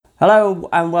Hello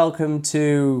and welcome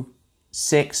to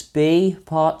 6B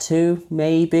Part 2,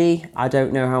 maybe. I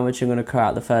don't know how much I'm going to cut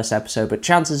out the first episode, but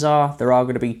chances are there are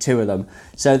going to be two of them.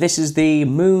 So this is the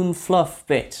moon fluff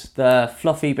bit, the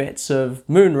fluffy bits of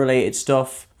moon-related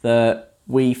stuff that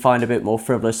we find a bit more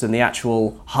frivolous than the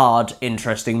actual hard,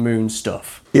 interesting moon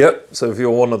stuff. Yep, so if you're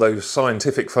one of those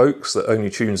scientific folks that only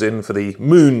tunes in for the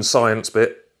moon science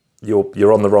bit,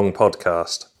 you're on the wrong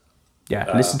podcast.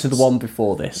 Yeah, listen to the one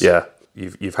before this. Yeah,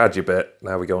 you've had your bit,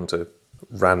 now we go on to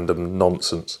random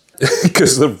nonsense.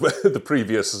 Because the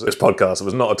previous podcast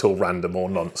was not at all random or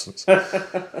nonsense.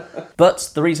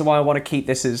 But the reason why I want to keep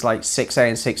this as like 6A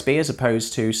and 6B as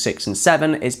opposed to 6 and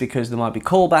 7 is because there might be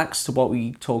callbacks to what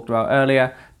we talked about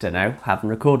earlier. Don't know, haven't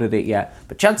recorded it yet,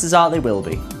 but chances are they will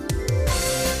be.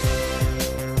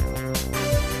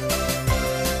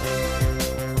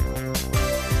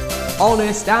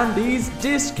 Honest Andy's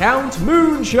Discount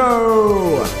Moon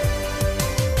Show!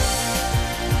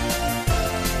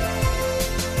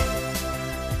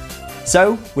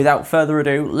 So, without further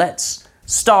ado, let's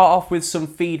start off with some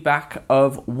feedback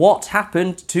of what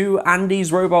happened to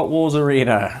Andy's Robot Wars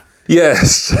arena.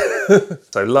 Yes.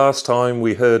 So last time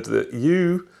we heard that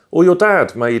you or your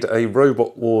dad made a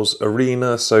Robot Wars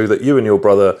arena so that you and your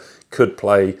brother could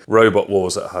play Robot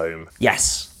Wars at home.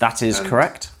 Yes, that is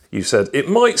correct. You said it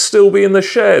might still be in the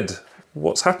shed.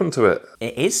 What's happened to it?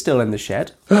 It is still in the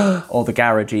shed, or the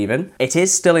garage even. It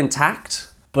is still intact,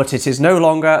 but it is no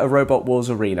longer a Robot Wars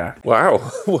arena. Wow,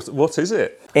 what is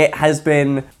it? It has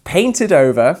been painted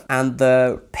over and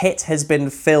the pit has been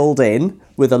filled in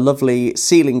with a lovely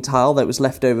ceiling tile that was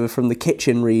left over from the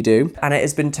kitchen redo, and it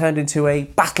has been turned into a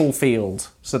battlefield.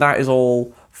 So that is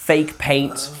all fake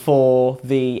paint for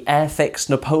the Airfix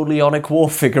Napoleonic War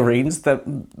figurines that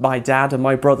my dad and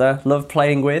my brother love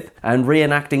playing with and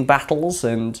reenacting battles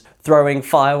and throwing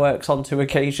fireworks onto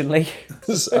occasionally.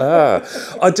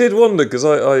 I did wonder because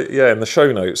I in the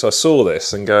show notes I saw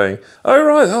this and going, oh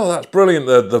right, that's brilliant.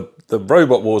 The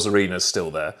Robot Wars arena's still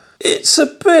there. It's a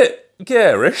bit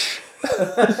garish.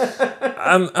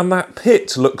 and that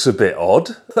pit looks a bit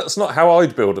odd. That's not how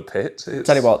I'd build a pit.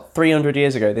 Tell you what, 300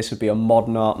 years ago, this would be a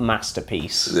modern art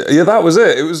masterpiece. Yeah, that was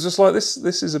it. It was just like, this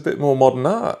is a bit more modern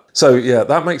art. So yeah,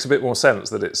 that makes a bit more sense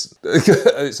that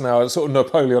it's now a sort of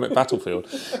Napoleonic battlefield.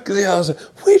 Because I was like,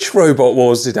 which Robot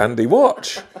Wars did Andy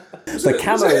watch? The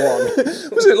camo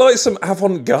one. Was it like some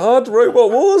avant-garde Robot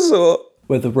Wars or...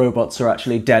 Where the robots are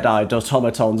actually dead-eyed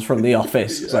automatons from The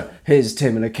Office. It's like, here's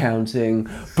Tim in accounting,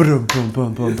 ba-dum, bum,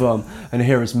 bum, bum, bum. And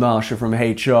here is Marsha from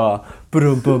HR,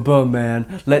 ba-dum, bum, bum,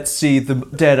 man. Let's see the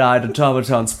dead-eyed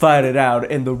automatons fight it out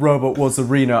in the Robot Wars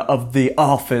arena of The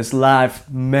Office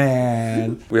live,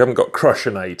 man. We haven't got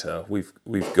Crushinator.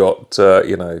 We've got,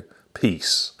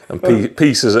 Peace. And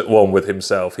Peace is at one with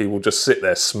himself. He will just sit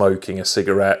there smoking a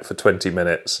cigarette for 20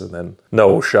 minutes and then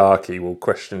Noel Sharkey will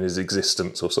question his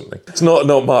existence or something. It's not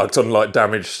marked on like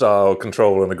damage, style,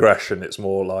 control and aggression. It's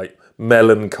more like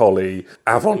melancholy,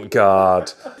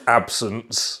 avant-garde,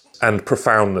 absence and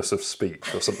profoundness of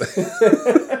speech or something.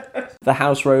 The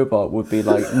house robot would be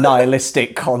like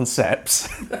nihilistic concepts.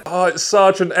 It's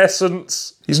Sergeant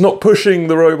Essence. He's not pushing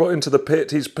the robot into the pit.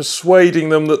 He's persuading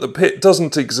them that the pit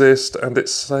doesn't exist and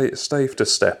it's safe to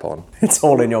step on. It's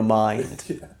all in your mind.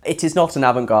 Yeah. It is not an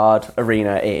avant-garde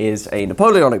arena. It is a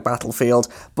Napoleonic battlefield.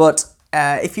 But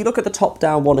if you look at the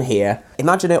top-down one here,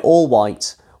 imagine it all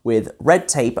white with red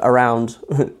tape around,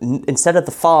 instead of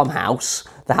the farmhouse,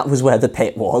 that was where the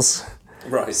pit was.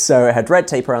 Right. So it had red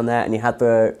tape around there, and you had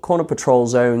the corner patrol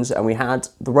zones, and we had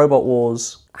the Robot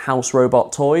Wars house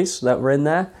robot toys that were in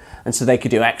there, and so they could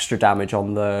do extra damage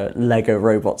on the Lego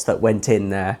robots that went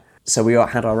in there. So we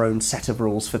had our own set of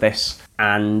rules for this,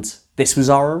 and this was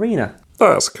our arena.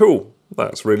 That's cool.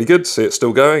 That's really good to see it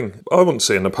still going. I want to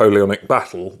see a Napoleonic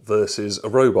battle versus a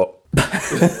robot.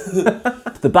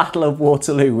 The Battle of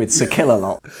Waterloo with Sir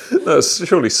Kill-A-Lot. That's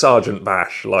surely Sergeant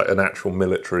Bash, like an actual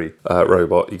military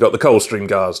robot. You got the Coldstream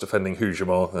Guards defending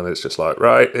Hougemont, and it's just like,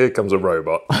 right, here comes a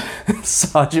robot.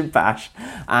 Sergeant Bash.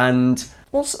 And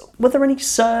were there any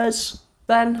Sirs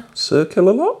then? Sir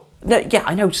Kill-A-Lot? No, yeah,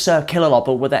 I know Sir Kill-A-Lot,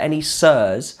 but were there any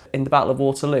Sirs in the Battle of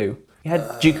Waterloo? You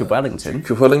had Duke of Wellington.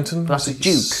 Duke of Wellington? That's a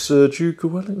Duke. Sir Duke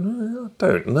of Wellington? I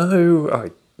don't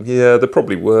know. Yeah, there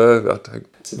probably were.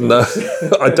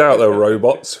 I doubt they were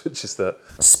robots, which is that.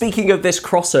 Speaking of this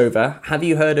crossover, have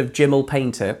you heard of Jim will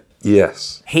Paint It?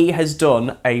 Yes. He has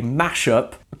done a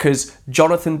mashup because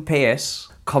Jonathan Pierce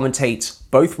commentates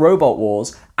both Robot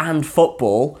Wars and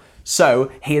football,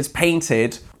 so he has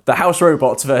painted the House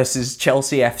Robots versus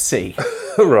Chelsea FC.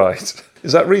 Right.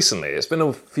 Is that recently? It's been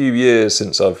a few years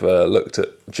since I've looked at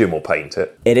Jim will paint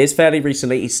it. It is fairly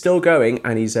recently. He's still going,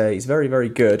 and he's very, very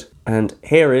good. And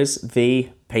here is the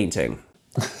painting.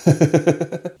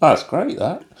 That's great,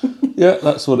 that. Yeah,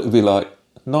 that's what it would be like.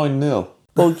 9-0.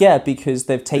 Well, yeah, because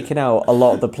they've taken out a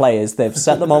lot of the players. They've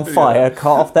set them on fire,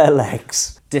 cut off their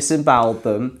legs, disemboweled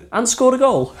them, and scored a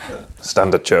goal.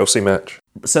 Standard Chelsea match.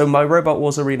 So my Robot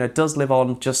Wars arena does live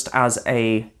on just as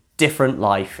a different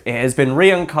life. It has been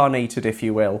reincarnated, if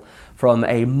you will, from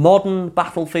a modern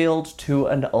battlefield to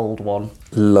an old one.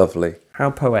 Lovely.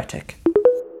 How poetic.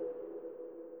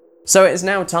 So it is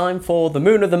now time for the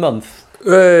Moon of the Month.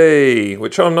 Hey,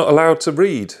 which I'm not allowed to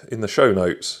read in the show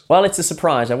notes. Well, it's a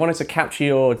surprise. I wanted to capture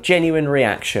your genuine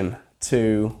reaction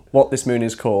to what this moon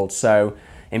is called. So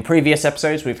in previous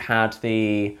episodes, we've had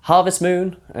the Harvest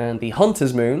Moon and the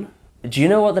Hunter's Moon. Do you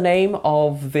know what the name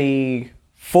of the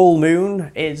full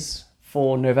moon is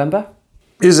for November?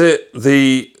 Is it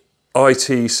the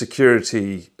IT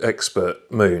security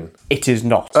expert moon? It is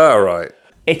not. Oh, right.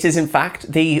 It is, in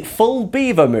fact, the full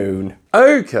beaver moon.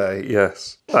 Okay,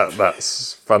 yes.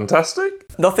 That's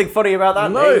fantastic. Nothing funny about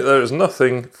that No, name? there is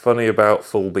nothing funny about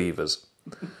full beavers.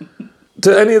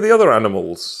 Do any of the other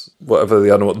animals, whatever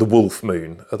the animal, the wolf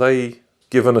moon, are they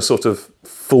given a sort of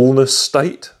fullness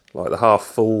state? Like the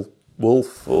half-full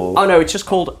wolf? Or... Oh, no, it's just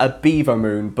called a beaver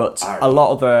moon, but a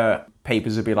lot of the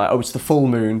papers would be like, oh, it's the full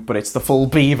moon, but it's the full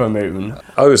beaver moon.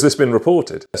 Oh, has this been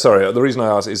reported? Sorry, the reason I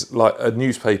ask is like a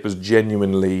newspaper's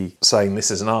genuinely saying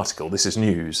this is an article, this is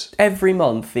news. Every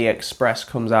month, the Express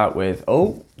comes out with,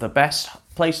 oh, the best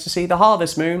place to see the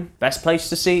harvest moon, best place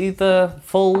to see the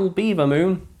full beaver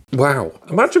moon. Wow.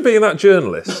 Imagine being that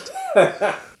journalist.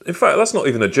 In fact, that's not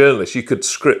even a journalist. You could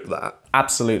script that.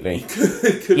 Absolutely.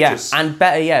 Yeah, and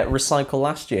better yet, recycle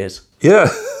last year's. Yeah.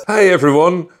 Hey,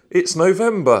 everyone, it's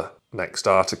November. Next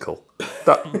article.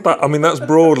 I mean, that's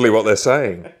broadly what they're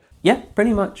saying. Yeah,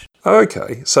 pretty much.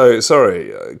 Okay, so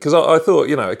sorry, because I thought,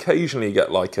 occasionally you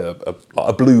get like a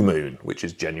blue moon, which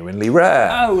is genuinely rare.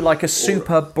 Oh, like a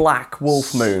super black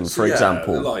wolf moon, for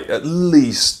example. Like at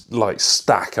least like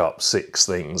stack up 6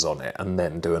 things on it and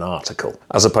then do an article,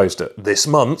 as opposed to this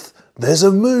month there's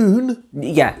a moon.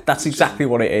 Yeah, that's exactly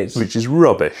what it is. Which is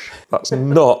rubbish. That's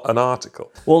not an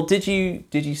article. Well, did you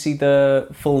see the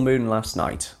full moon last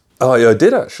night? Oh, yeah, I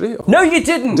did actually. No, you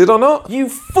didn't! Did I not? You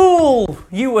fool!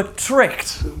 You were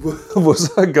tricked!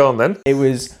 Was that gone then? It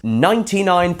was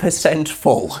 99%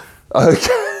 full.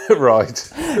 Okay,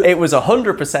 right. It was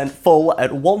 100% full at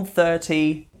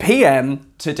 1:30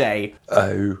 p.m. today.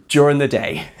 Oh. During the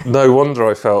day. No wonder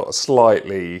I felt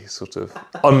slightly sort of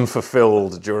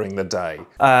unfulfilled during the day.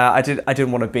 I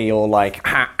didn't want to be all like,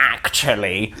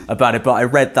 actually, about it, but I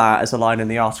read that as a line in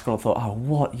the article and thought, oh,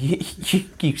 what?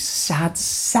 You sad,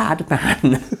 sad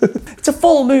man. It's a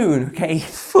full moon, okay?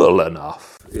 Full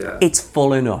enough. Yeah. It's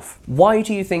full enough. Why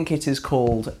do you think it is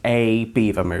called a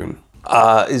beaver moon?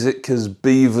 Is it because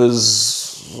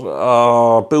beavers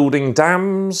are building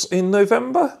dams in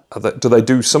November? Do they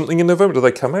do something in November? Do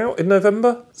they come out in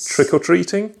November?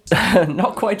 Trick-or-treating?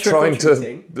 Not quite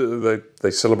trick-or-treating.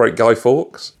 They celebrate Guy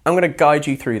Fawkes? I'm going to guide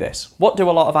you through this. What do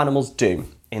a lot of animals do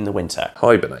in the winter?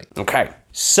 Hibernate. Okay,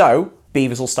 so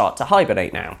beavers will start to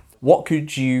hibernate now. What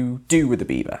could you do with a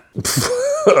beaver?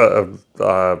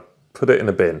 Put it in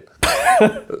a bin.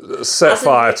 Set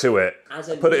fire to it.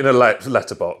 Put it in a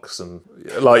letterbox, and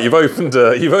like you've opened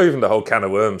a whole can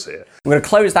of worms here. I'm going to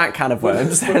close that can of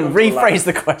worms and rephrase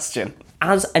the question.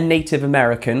 As a Native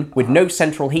American with no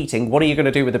central heating, what are you going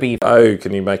to do with a beaver? Oh,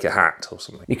 can you make a hat or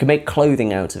something? You can make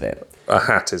clothing out of it. A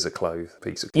hat is a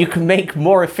piece of cloth. You can make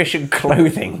more efficient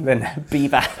clothing than a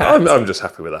beaver hat. I'm just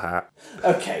happy with a hat.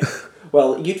 Okay.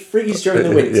 Well, you'd freeze during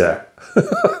the winter.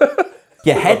 Yeah.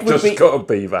 Your head would just be... got a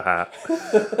beaver hat.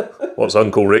 What's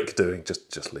Uncle Rick doing?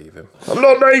 Just leave him. I'm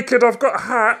not naked, I've got a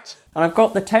hat. And I've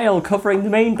got the tail covering the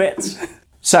main bits.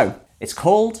 So, it's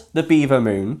called the beaver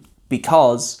moon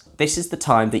because this is the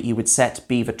time that you would set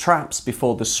beaver traps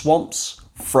before the swamps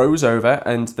froze over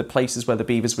and the places where the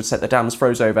beavers would set the dams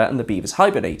froze over and the beavers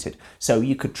hibernated. So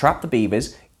you could trap the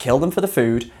beavers, kill them for the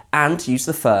food, and use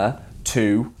the fur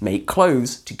to make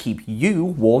clothes to keep you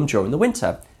warm during the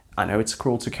winter. I know it's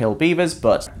cruel to kill beavers,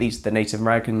 but these are the Native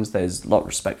Americans, there's a lot of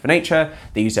respect for nature,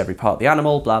 they use every part of the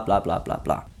animal, blah, blah, blah, blah,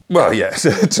 blah. Well, yeah,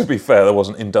 to be fair, there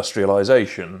wasn't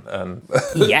industrialisation and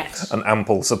Yes. an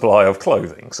ample supply of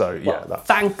clothing, so yeah. Well,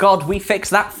 thank God we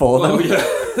fixed that for them. Oh,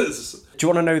 yes. Do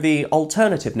you want to know the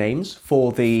alternative names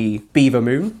for the beaver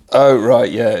moon? Oh, right,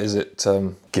 yeah, is it,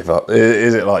 give up,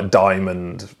 is it like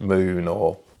Diamond Moon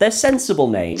or... They're sensible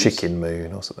names. Chicken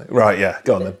Moon or something. Right, yeah,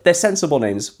 go on then. They're sensible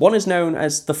names. One is known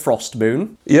as the Frost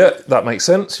Moon. Yeah, that makes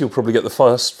sense. You'll probably get the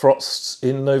first frosts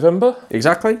in November.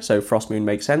 Exactly, so Frost Moon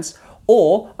makes sense.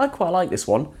 Or, I quite like this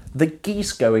one, the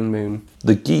Geese Going Moon.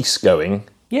 The geese going.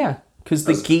 Yeah, because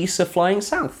the geese are flying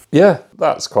south. Yeah,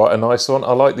 that's quite a nice one.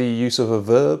 I like the use of a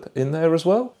verb in there as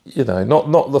well. You know,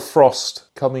 not the frost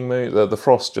coming moon. The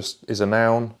frost just is a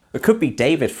noun. It could be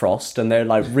David Frost, and they're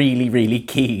like really, really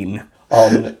keen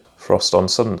on... Frost on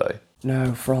Sunday.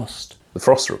 No, Frost. The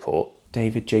Frost Report.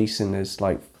 David Jason is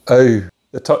like... Oh,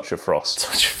 A Touch of Frost.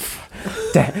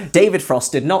 David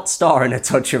Frost did not star in A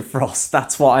Touch of Frost.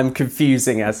 That's what I'm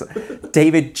confusing as.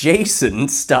 David Jason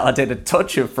starred in A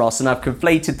Touch of Frost, and I've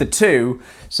conflated the two.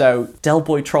 So Del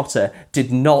Boy Trotter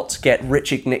did not get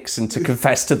Richard Nixon to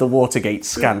confess to the Watergate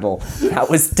scandal. That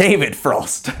was David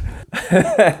Frost.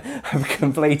 I've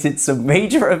conflated some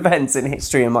major events in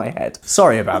history in my head.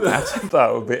 Sorry about that.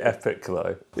 That would be epic,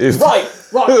 though. Right,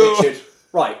 Richard.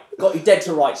 Right, got you dead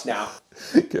to rights now.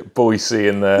 Get Boise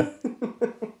in there.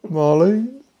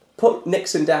 Marlene? Put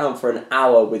Nixon down for an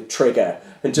hour with Trigger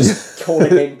and just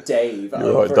calling him Dave.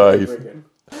 You're right, Dave.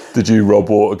 Did you rob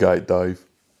Watergate, Dave?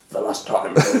 The last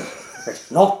time. It's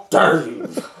not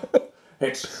Dave.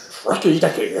 It's Tricky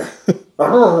Dicky.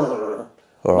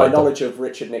 My knowledge of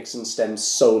Richard Nixon stems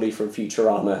solely from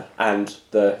Futurama and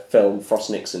the film Frost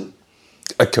Nixon.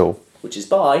 Cool. Which is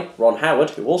by Ron Howard,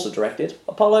 who also directed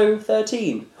Apollo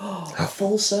 13.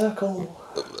 Full circle.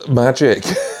 Magic.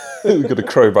 We've got a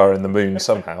crowbar in the moon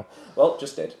somehow. Well,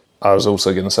 just did. I was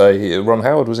also going to say Ron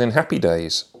Howard was in Happy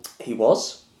Days. He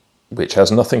was. Which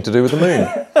has nothing to do with the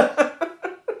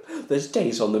moon. There's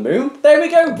days on the moon. There we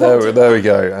go. There we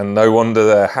go. And no wonder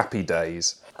they're happy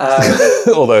days.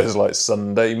 Although it's like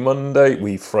Sunday, Monday,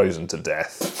 we've frozen to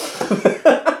death.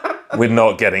 We're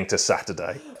not getting to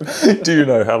Saturday. Do you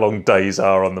know how long days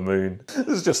are on the moon?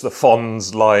 It's just the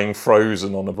Fonz lying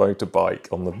frozen on a motorbike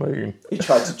on the moon. He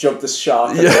tried to jump the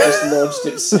shark and just launched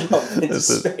himself into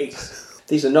space.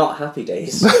 These are not happy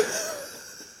days.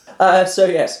 So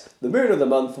yes, the moon of the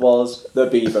month was the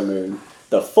Beaver Moon.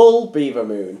 The full Beaver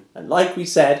Moon. And like we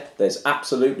said, there's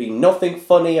absolutely nothing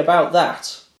funny about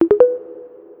that.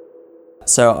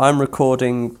 So I'm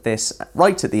recording this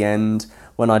right at the end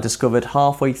when I discovered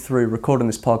halfway through recording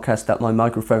this podcast that my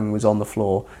microphone was on the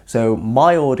floor. So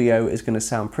my audio is going to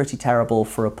sound pretty terrible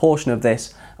for a portion of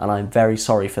this, and I'm very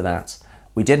sorry for that.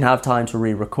 We didn't have time to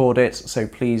re-record it, so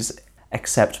please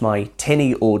accept my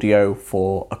tinny audio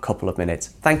for a couple of minutes.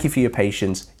 Thank you for your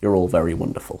patience. You're all very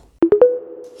wonderful.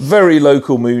 Very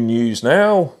local moon news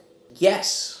now.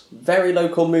 Yes, very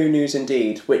local moon news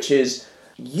indeed, which is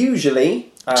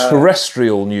usually...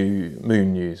 terrestrial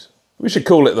moon news. We should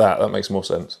call it that. That makes more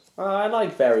sense. I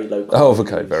like very local. Oh,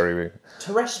 okay, very.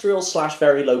 Terrestrial /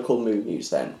 very local moon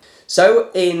news then. So,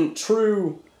 in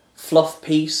true fluff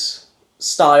piece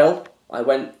style, I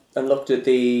went and looked at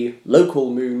the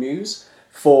local moon news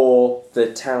for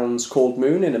the towns called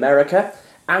Moon in America,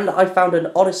 and I found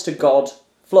an honest-to-God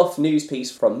fluff news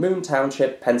piece from Moon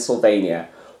Township, Pennsylvania,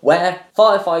 where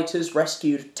firefighters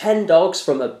rescued 10 dogs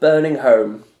from a burning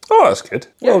home. Oh, that's good.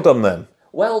 Yeah. Well done then.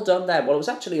 Well done there. Well, it was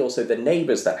actually also the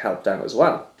neighbours that helped out as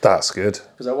well. That's good.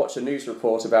 Because I watched a news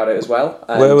report about it as well.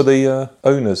 Where were the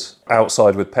owners?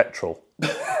 Outside with petrol.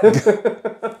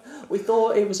 We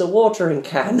thought it was a watering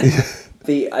can.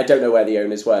 I don't know where the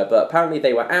owners were, but apparently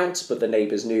they were out, but the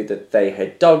neighbours knew that they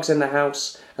had dogs in the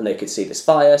house and they could see this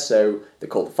fire, so they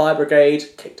called the fire brigade,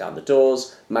 kicked down the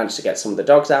doors, managed to get some of the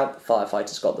dogs out. The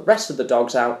firefighters got the rest of the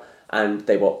dogs out, and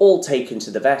they were all taken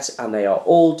to the vet, and they are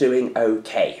all doing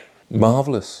okay.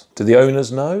 Marvellous. Do the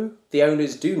owners know? The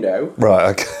owners do know. Right,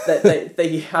 okay.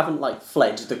 They haven't,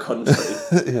 fled the country.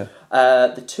 Yeah.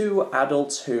 The 2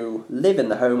 adults who live in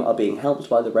the home are being helped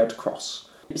by the Red Cross.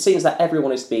 It seems that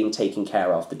everyone is being taken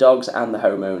care of, the dogs and the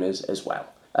homeowners as well.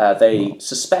 They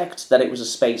suspect that it was a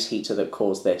space heater that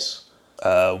caused this.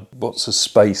 What's a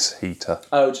space heater?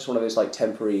 Oh, just one of those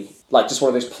temporary, just one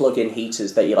of those plug-in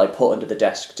heaters that you put under the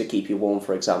desk to keep you warm,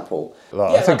 for example.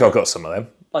 Well, I think I've got some of them.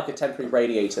 Like a temporary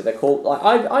radiator. They're called,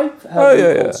 I've heard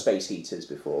them called space heaters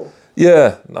before.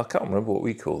 Yeah, I can't remember what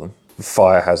we call them.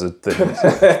 Fire hazard things.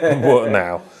 What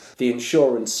now? The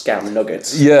insurance scam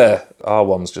nuggets. Yeah, our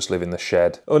ones just live in the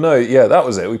shed. Oh no, yeah, that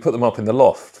was it. We put them up in the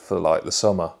loft for the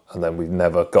summer, and then we've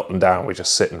never got them down. We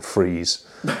just sit and freeze.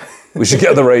 We should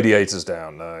get the radiators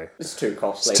down. No, it's too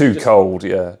costly. It's too cold.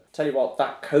 Yeah. Tell you what,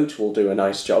 that coat will do a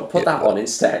nice job. Put that on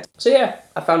instead. So yeah,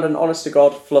 I found an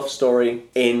honest-to-God fluff story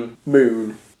in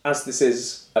Moon. As this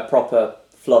is a proper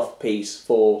fluff piece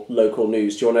for local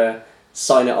news, do you want to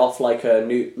sign it off like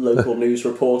a local news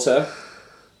reporter?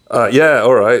 Yeah,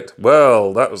 all right.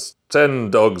 Well, that was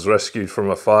 10 dogs rescued from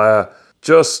a fire.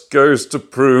 Just goes to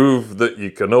prove that you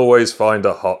can always find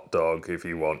a hot dog if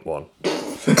you want one.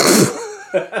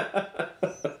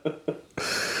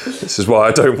 This is why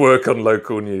I don't work on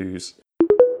local news.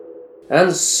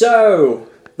 And so,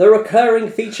 the recurring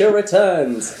feature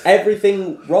returns.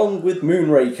 Everything wrong with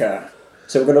Moonraker.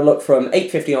 So we're going to look from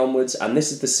 8:50 onwards, and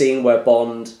this is the scene where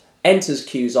Bond enters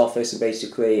Q's office and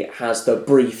basically has the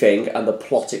briefing and the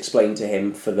plot explained to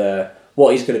him for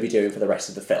what he's going to be doing for the rest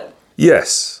of the film.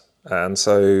 Yes, and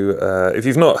so if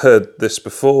you've not heard this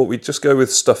before, we just go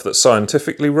with stuff that's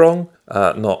scientifically wrong,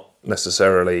 not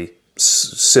necessarily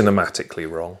cinematically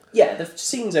wrong. Yeah, the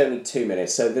scene's only 2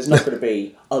 minutes, so there's not going to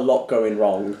be a lot going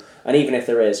wrong. And even if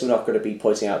there is, we're not going to be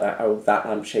pointing out that, that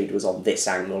lampshade was on this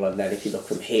angle, and then if you look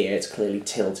from here, it's clearly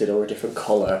tilted or a different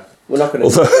colour. We're not going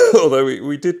to... Although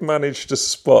we did manage to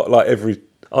spot,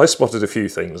 I spotted a few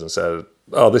things and said,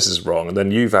 oh, this is wrong, and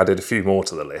then you've added a few more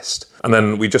to the list. And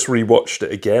then we just rewatched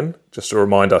it again, just to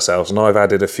remind ourselves, and I've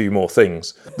added a few more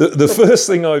things. The first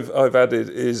thing I've added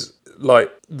is...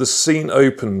 the scene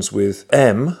opens with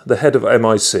M, the head of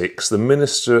MI6, the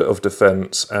Minister of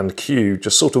Defence, and Q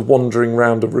just sort of wandering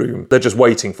around a room. They're just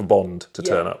waiting for Bond to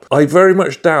turn up. I very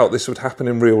much doubt this would happen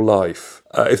in real life.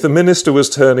 If the Minister was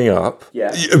turning up,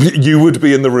 you would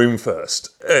be in the room first.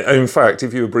 In fact,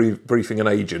 if you were briefing an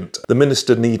agent, the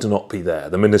Minister need not be there.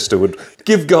 The Minister would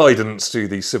give guidance to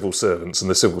the civil servants,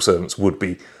 and the civil servants would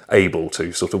be able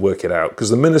to sort of work it out, because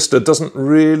the Minister doesn't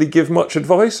really give much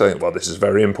advice, saying, well, this is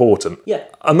very important. Yeah.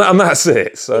 And that's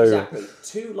it. So exactly.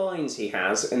 2 lines he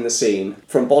has in the scene,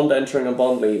 from Bond entering and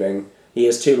Bond leaving. He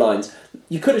has 2 lines.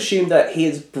 You could assume that he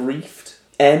has briefed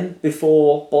M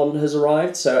before Bond has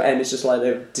arrived, so M is just like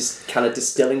they're just kind of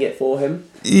distilling it for him.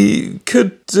 You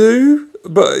could do,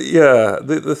 but yeah,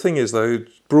 the thing is, though,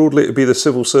 broadly it would be the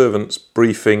civil servants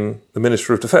briefing the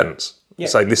Minister of Defence. Yeah.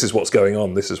 Saying this is what's going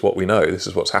on, this is what we know, this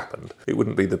is what's happened. It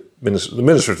wouldn't be the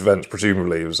Minister of Defence,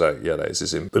 presumably, would say, yeah, this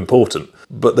is important.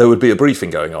 But there would be a briefing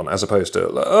going on, as opposed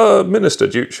to, Minister,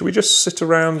 should we just sit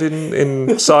around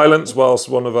in silence whilst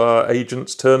one of our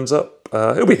agents turns up?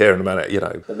 He'll be here in a minute, you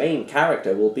know. The main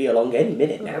character will be along any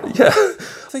minute now. Yeah.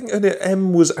 I think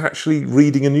M was actually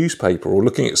reading a newspaper or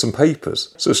looking at some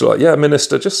papers. So it's like, yeah,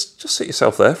 Minister, just sit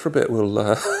yourself there for a bit. We'll.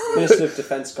 Minister of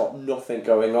Defence got nothing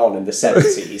going on in the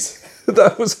 70s.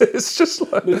 That was it. It's just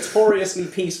like... notoriously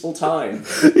peaceful time.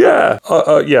 Yeah.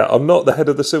 I'm not the head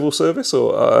of the civil service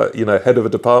or, head of a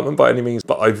department by any means,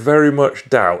 but I very much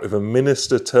doubt if a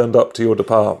minister turned up to your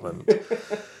department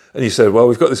and you said, well,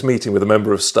 we've got this meeting with a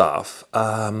member of staff.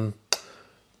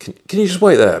 Can you just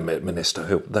wait there,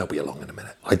 Minister? They'll be along in a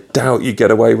minute. I doubt you get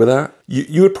away with that.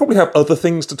 You would probably have other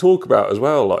things to talk about as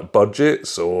well, like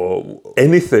budgets or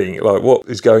anything, like what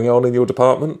is going on in your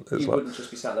department. You wouldn't just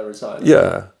be sat there in silence.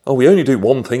 Yeah. Oh, we only do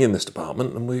one thing in this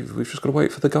department, and we've just got to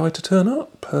wait for the guy to turn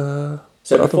up.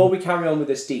 So before we carry on with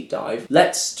this deep dive,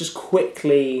 let's just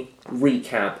quickly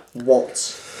recap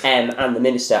what M and the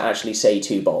Minister actually say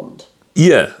to Bond.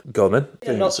 Yeah, go on then.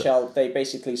 In a nutshell, they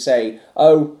basically say,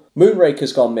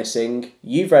 Moonraker's gone missing,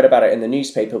 you've read about it in the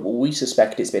newspaper, but we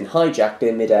suspect it's been hijacked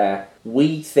in midair.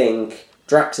 We think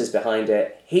Drax is behind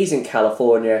it, he's in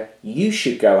California, you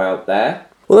should go out there.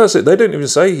 Well, that's it. They don't even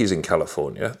say he's in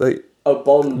California.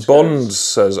 Bond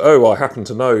says, I happen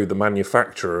to know the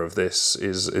manufacturer of this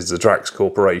is the Drax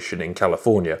Corporation in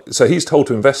California. So he's told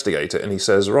to investigate it, and he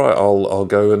says, right, I'll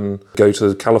go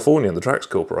to California and the Drax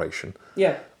Corporation.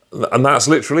 Yeah. And that's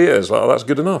literally it. It's like, that's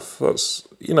good enough. That's,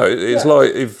 it's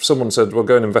like if someone said, well,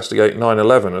 go and investigate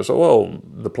 9/11. It's like, well,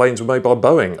 the planes were made by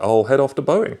Boeing. I'll head off to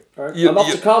Boeing. Right. I'm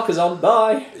off to Carcassonne.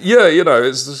 Bye. Yeah,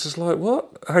 it's just like,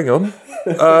 what? Hang on.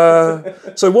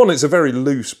 So one, it's a very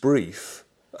loose brief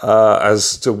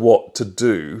as to what to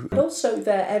do. And also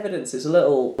their evidence is a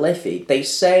little iffy. They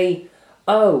say,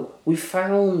 we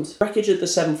found wreckage of the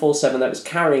 747 that was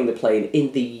carrying the plane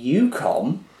in the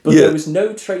Yukon, but there was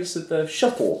no trace of the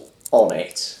shuttle on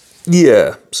it.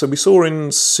 Yeah, so we saw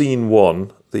in scene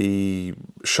 1 the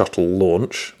shuttle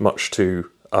launch, much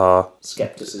to our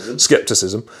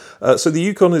Skepticism. So the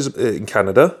Yukon is in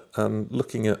Canada, and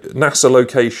looking at NASA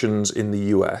locations in the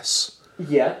US.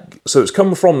 Yeah. So it's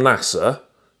come from NASA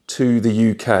to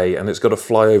the UK, and it's got to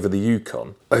fly over the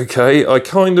Yukon. Okay,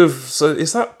 so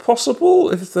is that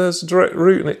possible if there's a direct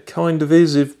route? And it kind of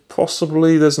is, if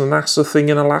possibly there's a NASA thing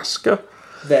in Alaska.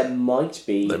 There might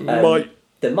be.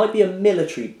 There might be a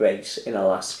military base in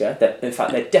Alaska. In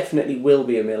fact, there definitely will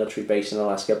be a military base in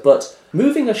Alaska. But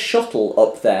moving a shuttle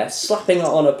up there, slapping it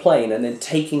on a plane, and then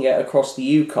taking it across the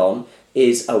Yukon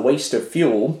is a waste of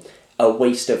fuel, a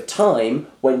waste of time,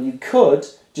 when you could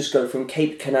just go from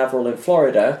Cape Canaveral in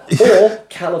Florida or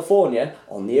California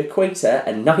on the equator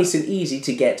and nice and easy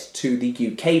to get to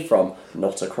the UK from,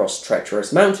 not across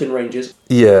treacherous mountain ranges.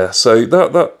 Yeah, so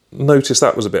that noticed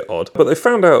that was a bit odd. But they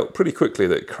found out pretty quickly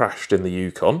that it crashed in the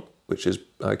Yukon, which is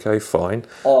okay, fine.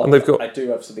 Oh, and they've got I do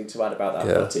have something to add about that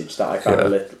footage that I found a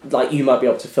little... Like, you might be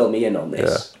able to fill me in on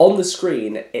this. On the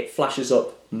screen, it flashes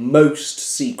up most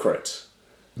secret.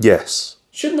 Yes.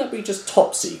 Shouldn't that be just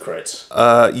top secret?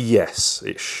 Yes,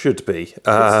 it should be.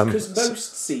 Because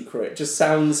most secret just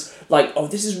sounds like, oh,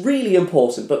 this is really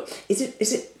important, but is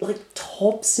it like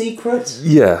top secret?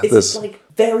 Yeah. Is it like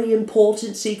very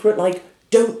important secret? Like,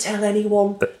 don't tell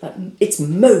anyone. Like, it's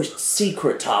most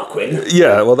secret, Tarquin.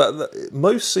 Yeah, well, that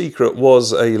most secret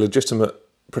was a legitimate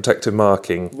protective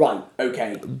marking. Right,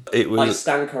 okay. It was, I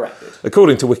stand corrected.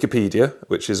 according to Wikipedia,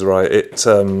 which is right, it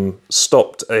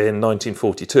stopped in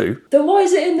 1942. Then why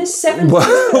is it in this 70s?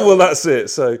 Well, that's it.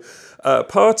 So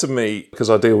part of me, because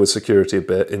I deal with security a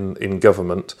bit in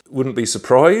government, wouldn't be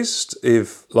surprised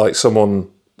if, like, someone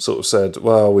sort of said,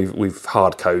 well, we've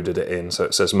hard coded it in, so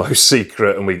it says most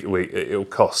secret, and it'll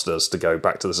cost us to go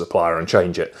back to the supplier and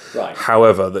change it. Right.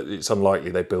 However, that it's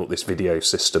unlikely they built this video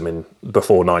system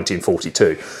before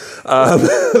 1942.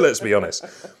 Let's be honest.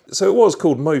 So it was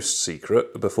called Most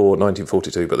Secret before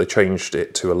 1942, but they changed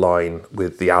it to align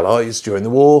with the Allies during the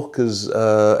war because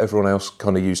everyone else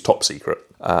kind of used Top Secret.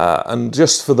 And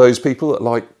just for those people that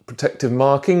like protective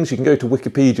markings, you can go to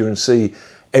Wikipedia and see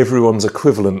everyone's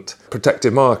equivalent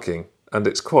protective marking, and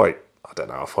it's quite, I don't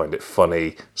know, I find it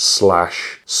funny /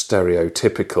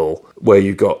 stereotypical, where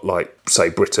you got, like, say,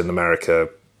 Britain, America,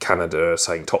 Canada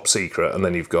saying top secret, and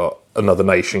then you've got another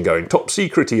nation going top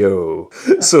secretio,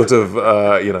 sort of,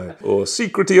 or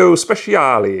secretio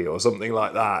speciale or something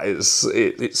like that.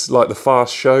 It's like the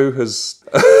Fast Show has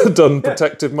done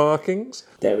protective markings.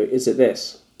 Is it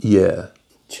this? Yeah.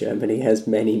 Germany has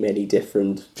many, many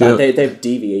different... They've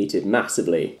deviated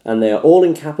massively, and they are all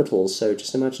in capitals, so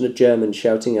just imagine a German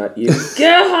shouting at you,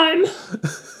 Geheim!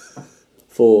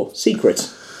 For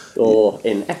secret, or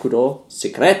in Ecuador,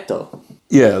 secreto.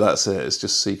 Yeah, that's it. It's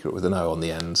just secret with an O on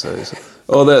the end. So,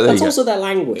 that's also their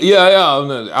language. Yeah,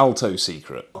 no, alto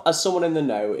secret. As someone in the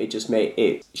know, it just made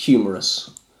it humorous.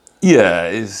 Yeah,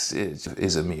 it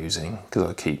is amusing because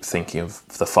I keep thinking of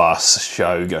the Fast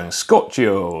Show going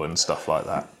Scotcho and stuff like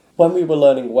that. When we were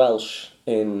learning Welsh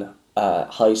in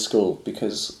high school,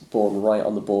 because born right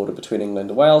on the border between England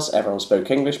and Wales, everyone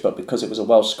spoke English, but because it was a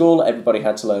Welsh school, everybody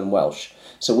had to learn Welsh.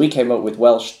 So we came up with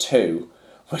Welsh 2,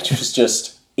 which was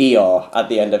just ER at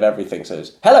the end of everything. So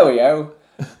it's, hello, yo,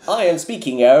 I am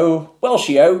speaking, yo,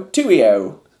 Welsh-yo,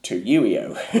 2-EO, to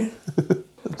you-EO.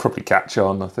 Probably catch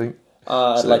on, I think.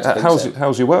 I'd like to think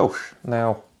how's your Welsh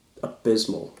now?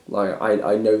 Abysmal. Like,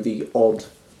 I know the odd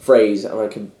phrase, and I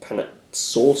can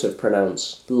sort of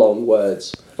pronounce long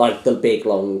words, like the big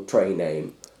long train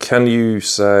name. Can you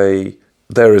say,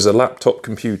 there is a laptop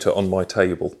computer on my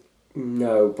table?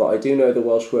 No, but I do know the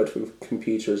Welsh word for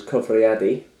computer is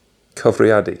cyfriadu.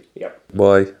 Cyfriadu? Yep.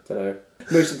 Why? Don't know.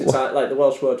 Most of the time, like, the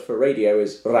Welsh word for radio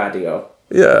is radio.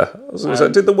 Yeah.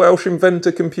 Did the Welsh invent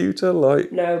a computer?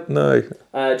 No. No. Do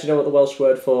you know what the Welsh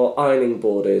word for ironing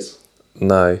board is?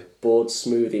 No. Board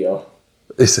smoothie.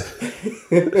 Is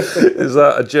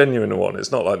that a genuine one?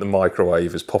 It's not like the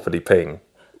microwave is poppity ping.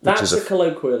 That's a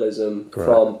colloquialism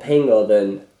from ping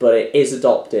oven, but it is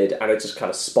adopted and it just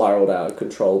kind of spiraled out of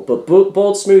control. But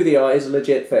board smoothie is a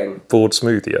legit thing. Board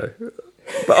smoothie.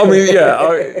 But I mean,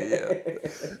 yeah.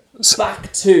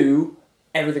 Back to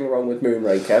everything wrong with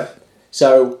Moonraker.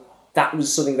 So that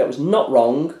was something that was not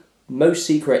wrong. Most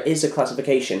Secret is a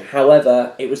classification.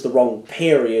 However, it was the wrong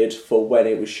period for when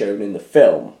it was shown in the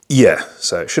film. Yeah,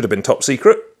 so it should have been Top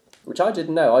Secret. Which I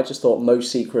didn't know. I just thought Most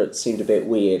Secret seemed a bit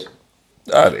weird.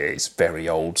 It's very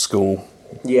old school.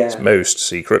 Yeah. It's Most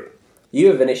Secret. You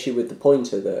have an issue with the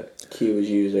pointer that Q was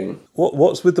using.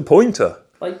 What's with the pointer?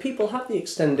 Like, people have the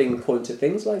extending pointer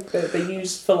things, like, they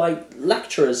use for, like,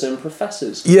 lecturers and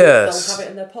professors. Yes. They'll have it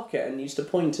in their pocket and use to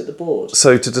point at the board.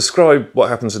 So to describe what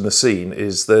happens in the scene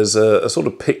is there's a sort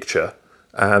of picture,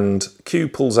 and Q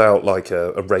pulls out, like,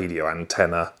 a radio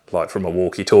antenna, like from a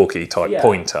walkie-talkie type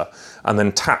pointer, and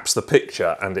then taps the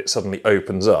picture and it suddenly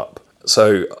opens up.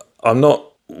 So I'm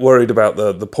not worried about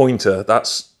the pointer,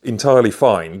 that's entirely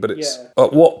fine, but it's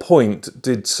at what point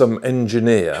did some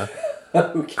engineer...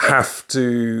 have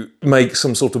to make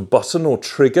some sort of button or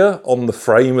trigger on the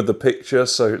frame of the picture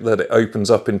so that it opens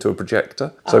up into a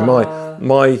projector. So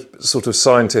my sort of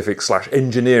scientific /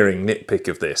 engineering nitpick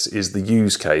of this is the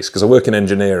use case, because I work in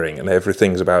engineering and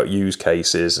everything's about use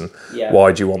cases and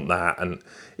why do you want that, and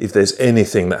if there's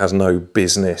anything that has no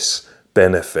business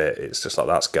benefit. It's just like,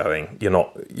 that's going. You're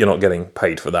not getting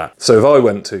paid for that. So if I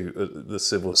went to the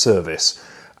civil service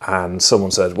and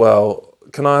someone said, well,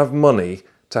 can I have money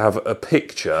to have a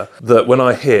picture that when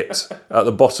I hit at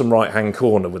the bottom right-hand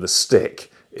corner with a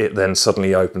stick, it then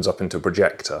suddenly opens up into a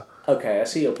projector? Okay, I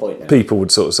see your point now. People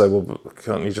would sort of say, well,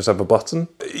 can't you just have a button?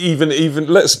 Even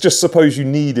let's just suppose you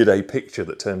needed a picture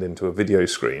that turned into a video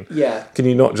screen. Yeah. Can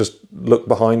you not just look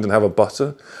behind and have a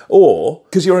button? Or,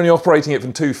 because you're only operating it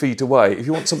from 2 feet away, if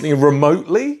you want something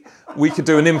remotely, we could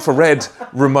do an infrared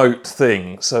remote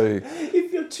thing. So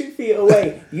If you're 2 feet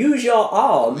away, use your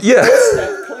arm. Yeah. A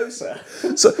step closer.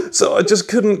 So I just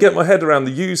couldn't get my head around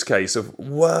the use case of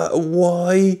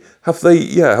why have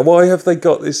they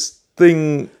got this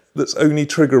thing that's only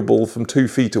triggerable from 2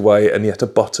 feet away, and yet a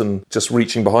button just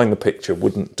reaching behind the picture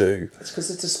wouldn't do. It's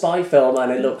because it's a spy film and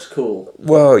it looks cool.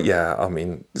 Well, yeah, I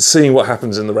mean, seeing what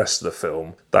happens in the rest of the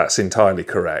film, that's entirely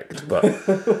correct. But,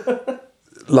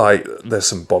 like, there's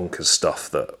some bonkers stuff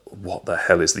that, what the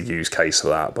hell is the use case for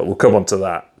that? But we'll come on to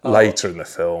that later in the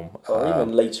film. Or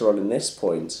even later on in this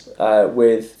point,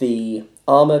 with the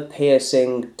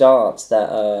armour-piercing darts that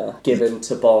are given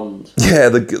to Bond. Yeah,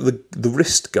 the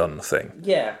wrist gun thing.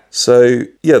 Yeah. So,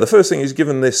 yeah, the first thing is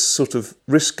given this sort of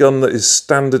wrist gun that is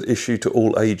standard issue to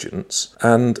all agents,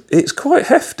 and it's quite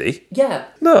hefty. Yeah.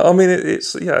 No, I mean,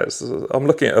 it's I'm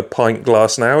looking at a pint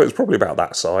glass now, it's probably about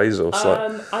that size. Or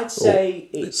I'd say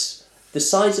it's the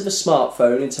size of a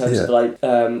smartphone in terms of like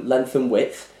length and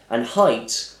width, and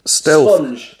height. Stealth.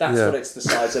 Sponge, that's what it's the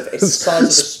size of. It's the size of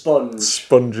a sponge.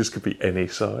 Sponges could be any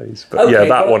size, but yeah,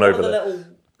 that one over there.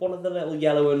 One of the little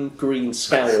yellow and green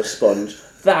scour sponge.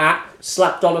 That,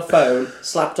 slapped on a phone,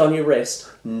 slapped on your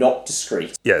wrist, not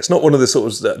discreet. Yeah, it's not one of the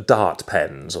sort of dart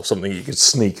pens or something you could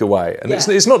sneak away. And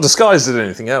it's not disguised as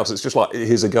anything else, it's just like,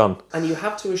 here's a gun. And you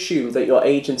have to assume that your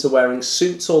agents are wearing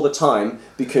suits all the time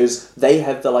because they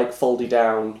have the, like, folded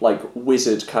down, like,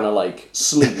 wizard kind of, like,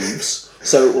 sleeves,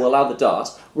 so it will allow the dart.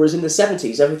 Whereas in the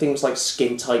 70s, everything was, like,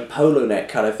 skin-tight polo neck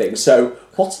kind of thing. So,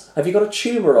 what? Have you got a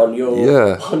tumour on your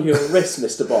wrist,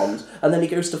 Mr. Bond? And then he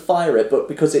goes to fire it, but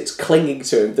because it's clinging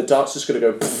to him, the dart's just going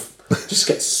to go... Pfft, just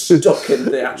get stuck in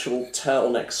the actual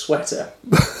turtleneck sweater.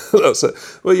 That's it.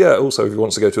 Well, yeah, also if he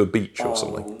wants to go to a beach or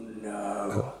something. Oh,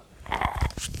 no.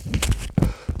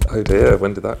 Oh dear,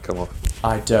 when did that come off?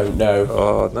 I don't know.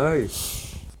 Oh, no.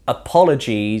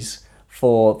 Apologies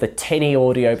for the tinny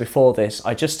audio before this.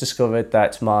 I just discovered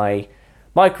that my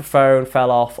microphone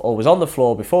fell off or was on the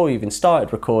floor before we even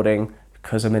started recording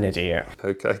because I'm an idiot.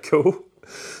 Okay, cool.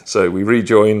 So we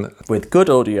rejoin. With good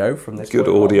audio from this Good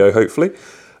point on. audio, hopefully.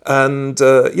 And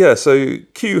so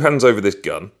Q hands over this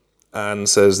gun and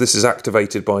says this is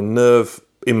activated by nerve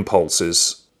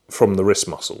impulses from the wrist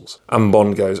muscles. And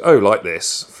Bond goes, oh, like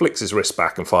this, flicks his wrist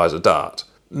back and fires a dart.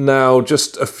 Now,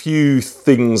 just a few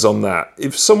things on that.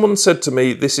 If someone said to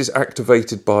me this is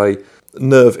activated by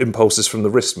nerve impulses from the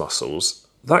wrist muscles,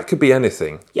 that could be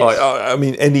anything. Yes. Like, I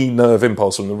mean, any nerve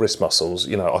impulse from the wrist muscles,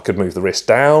 you know, I could move the wrist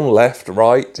down, left,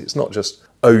 right. It's not just,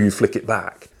 oh, you flick it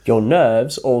back. Your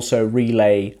nerves also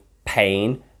relay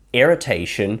pain,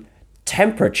 irritation,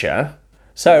 temperature.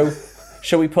 So,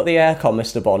 shall we put the aircon,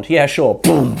 Mr. Bond? Yeah, sure.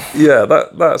 Boom. Yeah,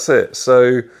 that's it.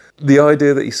 So the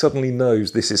idea that he suddenly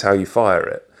knows this is how you fire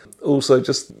it. Also,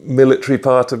 just military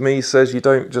part of me says you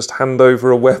don't just hand over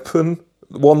a weapon,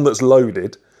 one that's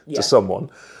loaded, to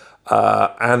someone,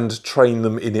 and train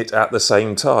them in it at the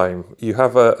same time. You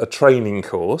have a training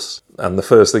course, and the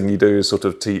first thing you do is sort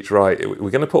of teach, right,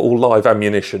 we're going to put all live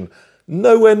ammunition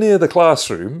nowhere near the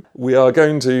classroom. We are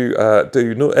going to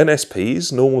do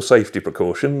NSPs, normal safety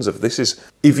precautions, of this is,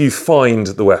 if you find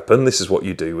the weapon, this is what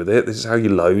you do with it, this is how you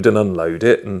load and unload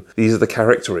it, and these are the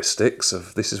characteristics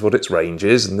of this is what its range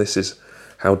is, and this is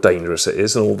how dangerous it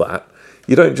is, and all that.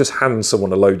 You don't just hand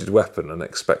someone a loaded weapon and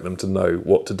expect them to know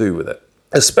what to do with it.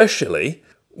 Especially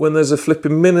when there's a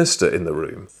flipping minister in the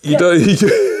room. You don't,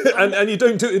 and you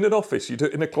don't do it in an office, you do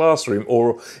it in a classroom,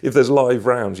 or if there's live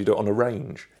rounds, you do it on a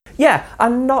range. Yeah,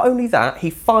 and not only that, he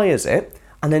fires it,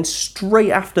 and then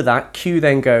straight after that, Q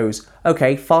then goes,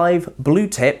 okay, 5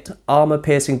 blue-tipped,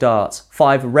 armour-piercing darts,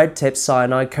 5 red-tipped,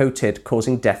 cyanide-coated,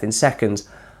 causing death in seconds.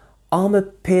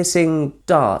 Armour-piercing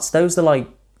darts, those are like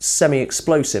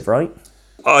semi-explosive, right?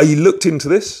 I looked into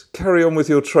this. Carry on with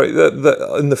your trade.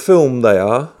 In the film, they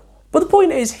are. But the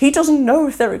point is, he doesn't know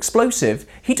if they're explosive.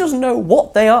 He doesn't know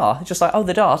what they are. It's just like, oh,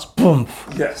 the darts, boom,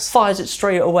 fires it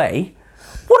straight away.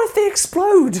 What if they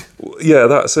explode? Yeah,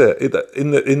 that's it.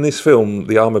 In this film,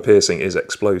 the armour piercing is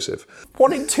explosive.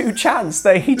 1 in 2 chance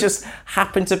that he just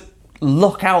happened to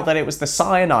look out that it was the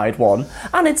cyanide one.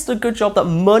 And it's the good job that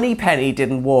Moneypenny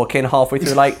didn't walk in halfway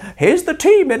through like, here's the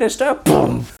tea, minister.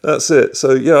 Boom. That's it.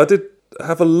 So, yeah, I did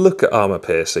have a look at armour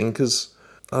piercing because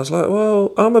I was like,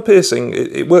 well, armour piercing,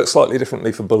 it works slightly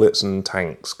differently for bullets and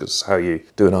tanks because how you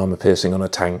do an armour piercing on a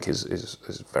tank is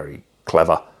very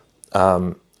clever.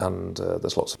 And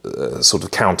there's lots of sort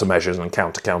of countermeasures and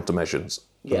countermeasures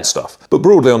and stuff. But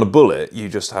broadly on a bullet, you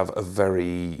just have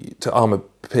to armour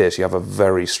pierce, you have a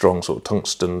very strong sort of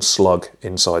tungsten slug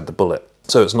inside the bullet.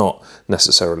 So it's not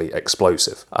necessarily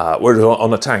explosive. Whereas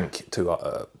on a tank,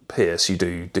 to pierce, you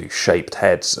do shaped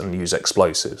heads and use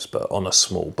explosives. But on a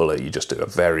small bullet, you just do a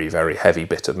very, very heavy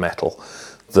bit of metal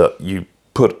that you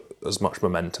put as much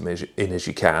momentum in as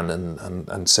you can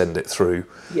and send it through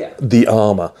the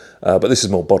armour. But this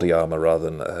is more body armour rather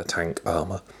than tank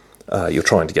armour you're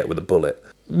trying to get with a bullet.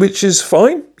 Which is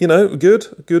fine,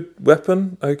 good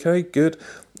weapon, okay, good.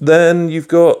 Then you've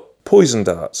got poison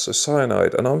darts, so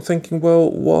cyanide, and I'm thinking, well,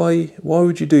 why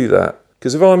would you do that?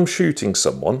 Because if I'm shooting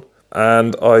someone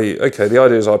and the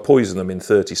idea is I poison them in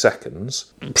 30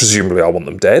 seconds, presumably I want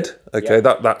them dead, okay,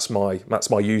 that's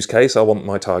my use case, I want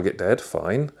my target dead,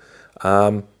 fine.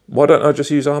 Why don't I just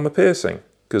use armour piercing?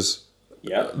 Because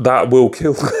that will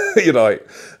kill,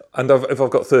 and if I've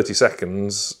got 30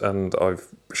 seconds and I've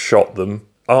shot them,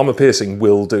 armour piercing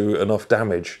will do enough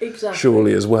damage,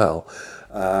 surely, as well.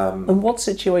 And what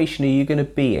situation are you going to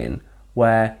be in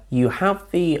where you have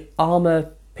the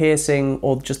armour piercing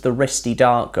or just the wristy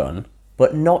dart gun,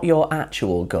 but not your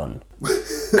actual gun?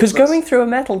 Because going through a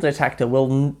metal detector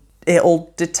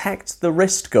it'll detect the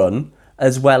wrist gun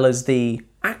as well as the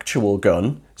actual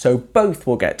gun, so both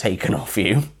will get taken off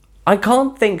you. I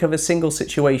can't think of a single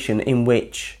situation in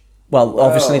which... Well,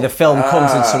 obviously the film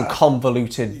comes in some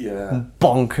convoluted,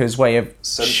 bonkers way of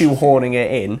shoehorning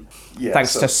it in,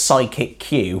 thanks to Psychic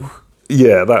Q.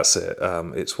 Yeah, that's it.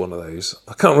 It's one of those.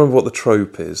 I can't remember what the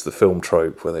trope is, the film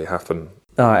trope, where they happen.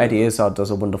 Eddie Izzard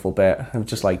does a wonderful bit of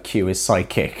just like Q is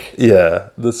psychic.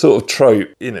 Yeah, the sort of trope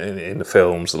in the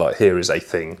films, like here is a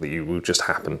thing that you will just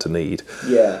happen to need.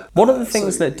 Yeah. One of the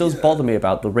things that does bother me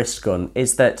about the wrist gun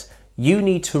is that you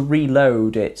need to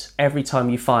reload it every time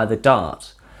you fire the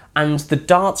dart. And the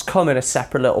darts come in a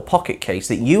separate little pocket case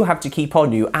that you have to keep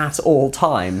on you at all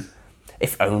time.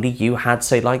 If only you had,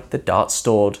 say, like the darts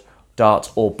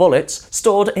or bullets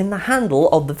stored in the handle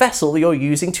of the vessel you're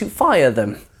using to fire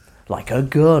them. Like a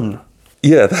gun.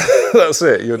 Yeah, that's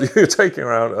it. You're taking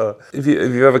around... If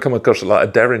you've ever come across like a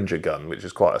Derringer gun, which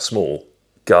is quite a small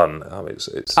gun.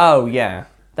 It's Oh, yeah.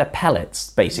 They're pellets,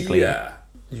 basically. Yeah.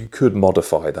 You could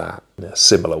modify that in a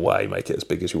similar way, make it as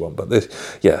big as you want. But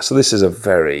so this is a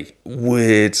very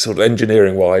weird sort of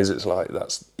engineering-wise. It's like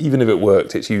even if it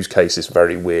worked, its use case is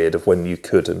very weird of when you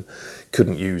could and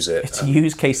couldn't use it. Its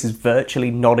use case is virtually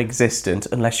non-existent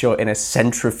unless you're in a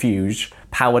centrifuge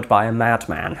powered by a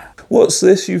madman. What's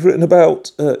this you've written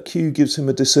about? Q gives him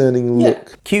a discerning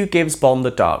look. Q gives Bond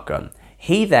the dart gun.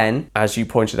 He then, as you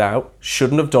pointed out,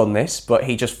 shouldn't have done this, but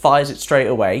he just fires it straight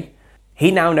away. He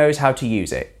now knows how to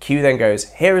use it. Q then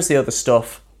goes, here is the other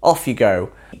stuff, off you go.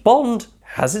 Bond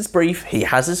has his brief, he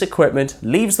has his equipment,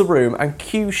 leaves the room, and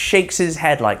Q shakes his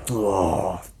head like,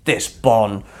 oh, this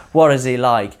Bond, what is he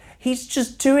like? He's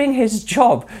just doing his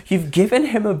job. You've given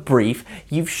him a brief,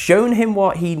 you've shown him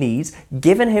what he needs,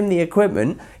 given him the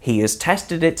equipment, he has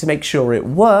tested it to make sure it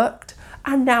worked,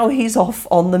 and now he's off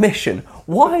on the mission.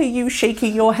 Why are you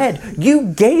shaking your head? You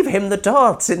gave him the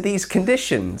darts in these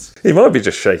conditions. He might be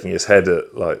just shaking his head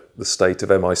at, like, the state of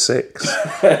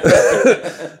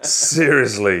MI6.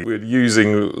 Seriously, we're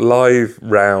using live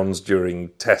rounds during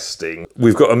testing.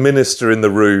 We've got a minister in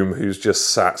the room who's just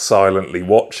sat silently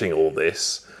watching all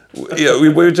this.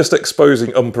 We're just exposing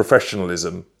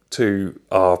unprofessionalism to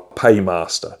our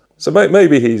paymaster. So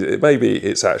maybe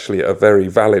it's actually a very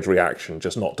valid reaction,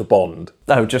 just not to Bond.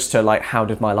 Oh, just to like, how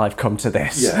did my life come to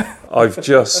this? Yeah. I've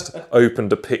just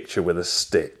opened a picture with a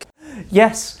stick.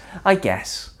 Yes, I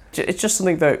guess. It's just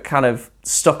something that kind of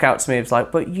stuck out to me. It's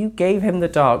like, but you gave him the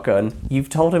dart gun. You've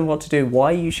told him what to do.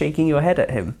 Why are you shaking your head at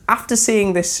him? After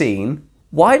seeing this scene,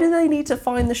 why do they need to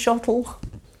find the shuttle?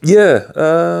 Yeah,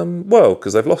 well,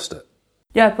 because they've lost it.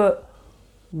 Yeah, but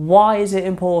why is it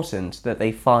important that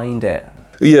they find it?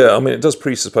 Yeah, I mean, it does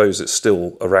presuppose it's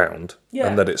still around,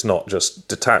 and that it's not just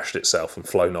detached itself and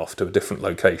flown off to a different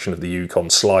location of the Yukon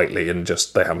slightly and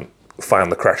just they haven't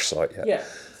found the crash site yet. Yeah.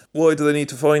 Why do they need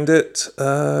to find it?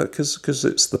 Because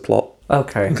it's the plot.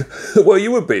 Okay. Well,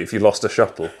 you would be if you lost a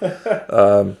shuttle.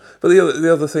 But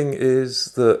the other thing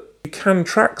is that you can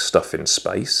track stuff in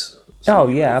space.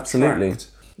 So absolutely.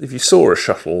 If you saw a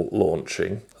shuttle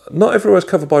launching, not everywhere's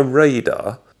covered by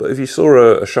radar, But if you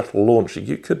saw a shuttle launching,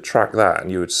 you could track that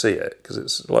and you would see it, because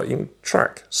it's like you can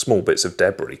track small bits of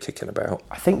debris kicking about.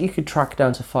 I think you could track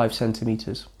down to 5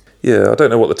 centimetres. Yeah, I don't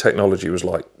know what the technology was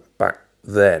like back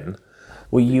then.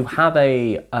 Well, you have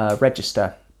a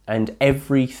register, and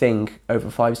everything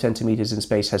over 5 centimetres in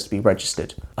space has to be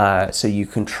registered, so you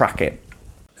can track it.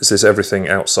 Is this everything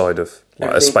outside of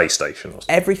like a space station? Or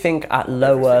something? Everything at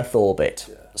low Earth orbit.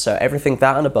 Yeah. So everything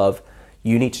that and above,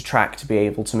 you need to track to be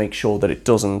able to make sure that it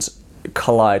doesn't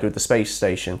collide with the space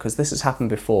station, because this has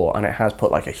happened before and it has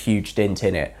put like a huge dent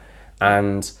in it,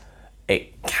 and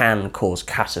it can cause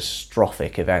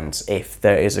catastrophic events if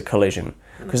there is a collision.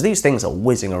 Because these things are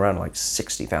whizzing around like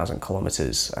 60,000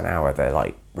 kilometers an hour. They're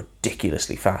like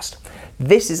ridiculously fast.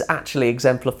 This is actually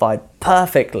exemplified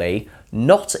perfectly,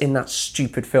 not in that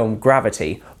stupid film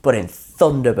Gravity, but in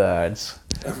Thunderbirds,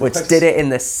 which did it in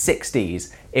the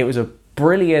 60s. It was a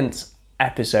brilliant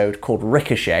episode called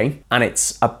Ricochet, and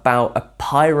it's about a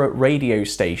pirate radio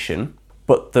station,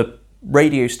 but the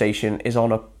radio station is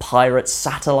on a pirate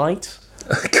satellite.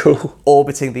 Cool.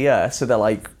 Orbiting the Earth, so they're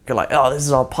like, oh, this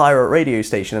is our pirate radio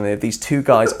station, and they have these two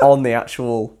guys on the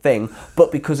actual thing,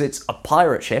 but because it's a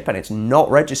pirate ship and it's not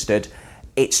registered,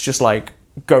 it's just like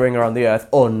going around the Earth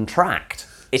untracked.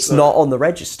 It's not on the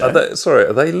register.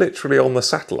 Are they literally on the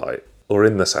satellite or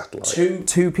in the satellite?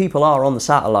 Two people are on the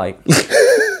satellite.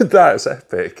 That's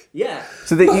epic. Yeah.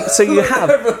 So you have.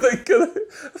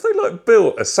 Have they like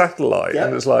built a satellite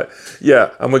and it's like,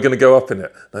 yeah, and we're going to go up in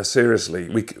it? No, seriously,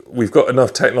 we've got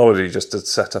enough technology just to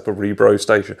set up a rebro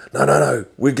station. No,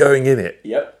 we're going in it.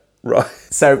 Yep. Right.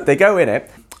 So they go in it,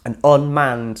 an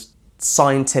unmanned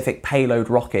scientific payload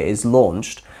rocket is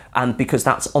launched, and because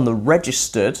that's on the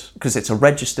registered, because it's a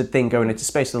registered thing going into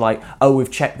space, they're like, oh,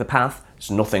 we've checked the path,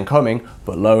 there's nothing coming,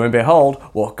 but lo and behold,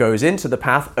 what goes into the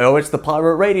path? Oh, it's the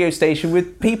pirate radio station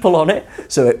with people on it,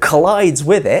 so it collides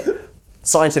with it,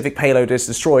 scientific payload is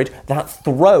destroyed, that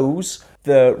throws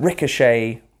the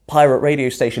Ricochet pirate radio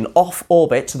station off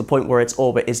orbit to the point where its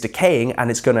orbit is decaying,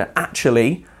 and it's going to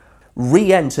actually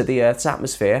re-enter the Earth's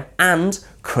atmosphere and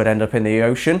could end up in the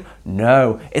ocean.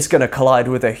 No, it's going to collide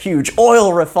with a huge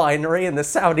oil refinery in the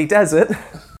Saudi desert.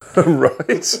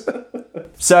 Right.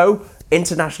 So,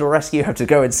 international rescue have to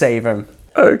go and save him.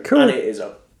 Oh, cool. And it is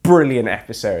a brilliant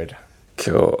episode.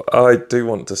 Cool. I do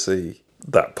want to see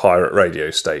that pirate radio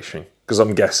station, because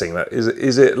I'm guessing that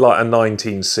is it like a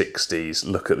 1960s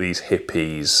look at these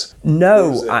hippies?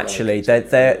 No, actually,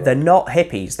 they're not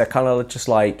hippies. They're kind of just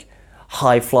like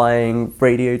high-flying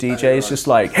radio DJs, just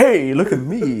like, hey, look at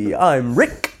me, I'm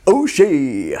Rick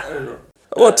O'Shea.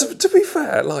 Well, to be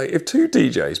fair, like if two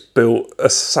DJs built a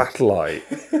satellite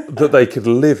that they could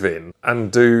live in and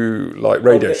do like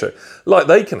radio show, like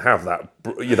they can have that,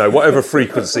 whatever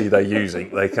frequency they're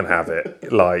using, they can have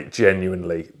it. Like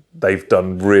genuinely, they've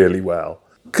done really well.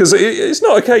 Because it's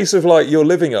not a case of like you're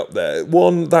living up there.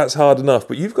 One, that's hard enough,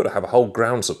 but you've got to have a whole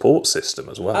ground support system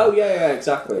as well. Oh yeah,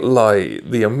 exactly. Like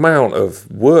the amount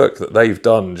of work that they've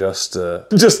done just to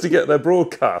get their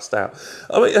broadcast out.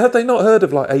 I mean, have they not heard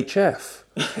of like HF?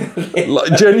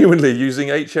 Like genuinely using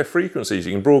HF frequencies,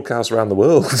 you can broadcast around the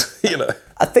world.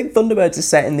 I think Thunderbirds is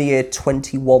set in the year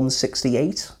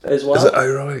 2168 as well. Is it?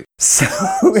 Oh right. So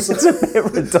it's a bit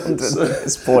redundant at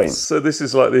this point. So this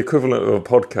is like the equivalent of a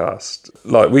podcast.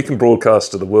 Like we can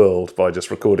broadcast to the world by just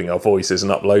recording our voices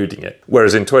and uploading it.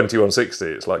 Whereas in 2160,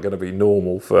 it's like going to be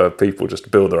normal for people just to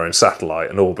build their own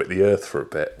satellite and orbit the Earth for a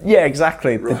bit. Yeah,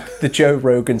 exactly. The Joe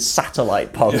Rogan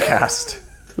satellite podcast.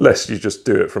 Lest you just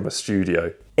do it from a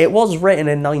studio. It was written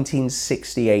in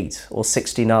 1968 or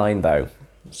 69 though.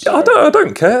 So. I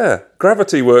don't care.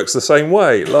 Gravity works the same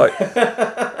way. Like,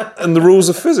 and the rules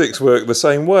of physics work the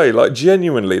same way. Like,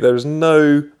 genuinely, there is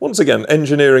no, once again,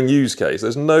 engineering use case.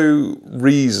 There's no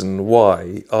reason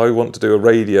why I want to do a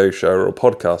radio show or a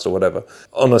podcast or whatever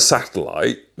on a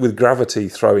satellite with gravity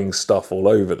throwing stuff all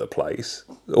over the place,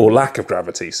 or lack of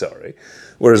gravity, sorry.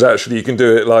 Whereas actually you can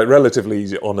do it like relatively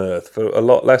easy on Earth for a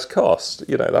lot less cost.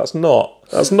 That's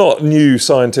not new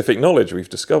scientific knowledge we've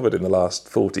discovered in the last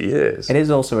 40 years. It is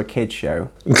also a kid's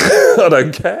show. I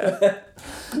don't care.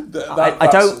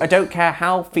 I don't care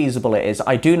how feasible it is.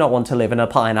 I do not want to live in a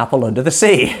pineapple under the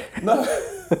sea. No.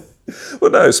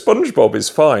 Well, no, SpongeBob is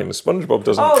fine. SpongeBob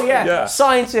doesn't... Oh, yeah.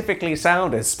 Scientifically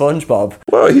sound is SpongeBob.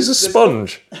 Well, he's a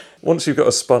sponge. Once you've got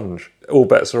a sponge, all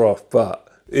bets are off. But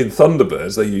in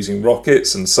Thunderbirds, they're using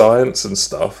rockets and science and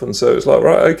stuff. And so it's like,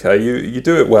 right, okay, you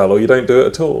do it well or you don't do it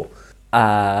at all.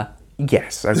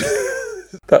 Yes. Okay.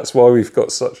 That's why we've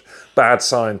got such bad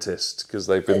scientists, because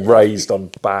they've been raised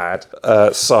on bad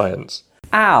science.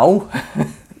 Ow.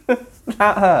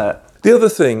 That hurt. The other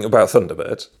thing about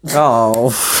Thunderbirds...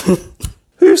 Oh.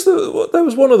 There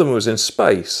was one of them who was in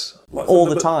space. Like All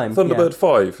the time, Thunderbird yeah.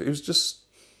 5. He was just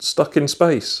stuck in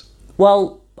space.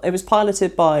 Well, it was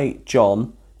piloted by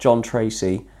John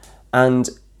Tracy, and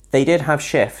they did have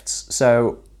shifts,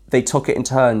 so they took it in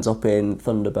turns up in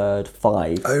Thunderbird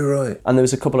 5. Oh, right. And there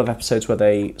was a couple of episodes where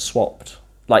they swapped.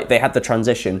 Like, they had the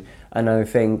transition, and I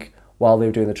think while they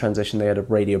were doing the transition, they had a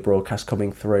radio broadcast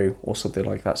coming through or something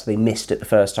like that, so they missed it the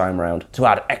first time round to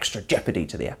add extra jeopardy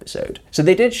to the episode. So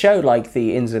they did show, like,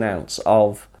 the ins and outs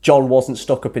of John wasn't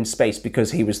stuck up in space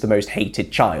because he was the most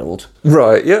hated child.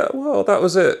 Right, yeah, well, that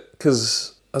was it.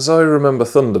 Because as I remember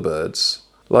Thunderbirds,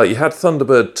 like, you had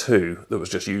Thunderbird 2 that was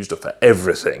just used for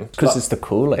everything. Because it's the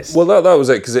coolest. Well, that was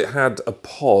it, because it had a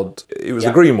pod. It was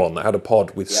the green one that had a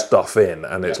pod with stuff in,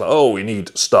 and it's like, oh, we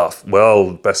need stuff.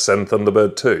 Well, best send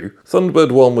Thunderbird 2.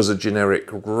 Thunderbird 1 was a generic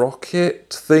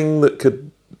rocket thing that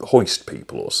could hoist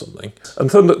people or something. And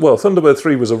Thunderbird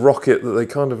 3 was a rocket that they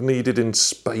kind of needed in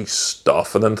space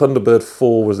stuff, and then Thunderbird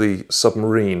 4 was the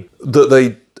submarine that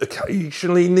they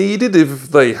occasionally needed if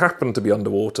they happened to be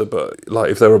underwater, but like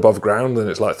if they're above ground, then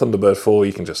it's like Thunderbird 4,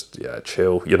 you can just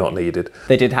chill, you're not needed.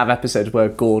 They did have episodes where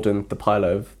Gordon, the pilot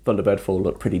of Thunderbird 4,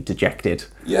 looked pretty dejected.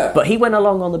 Yeah. But he went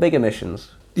along on the bigger missions.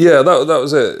 Yeah, that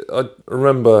was it. I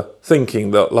remember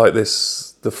thinking that like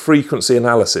the frequency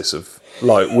analysis of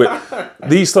like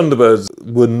these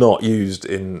Thunderbirds were not used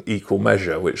in equal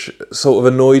measure, which sort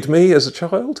of annoyed me as a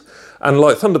child. And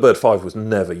like Thunderbird 5 was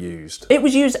never used. It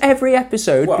was used every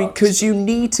episode because you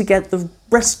need to get the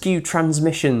rescue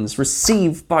transmissions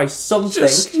received by something.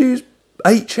 Just use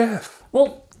HF.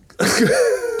 Well,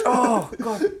 oh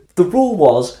god. The rule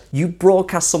was you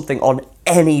broadcast something on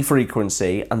any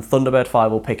frequency and Thunderbird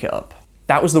 5 will pick it up.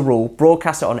 That was the rule.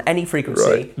 Broadcast it on any frequency.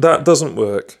 Right. That doesn't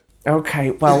work.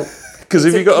 Okay, well... Because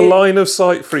if you've got a line of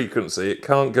sight frequency, it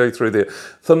can't go through the...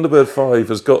 Thunderbird 5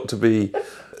 has got to be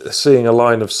seeing a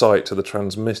line of sight to the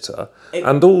transmitter.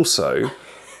 And also,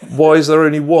 why is there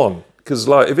only one? Because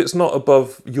like, if it's not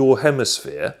above your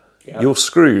hemisphere, you're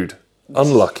screwed.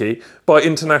 Unlucky. By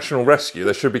international rescue,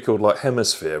 they should be called like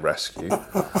hemisphere rescue.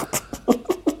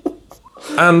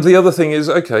 And the other thing is,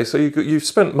 okay, so you've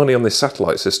spent money on this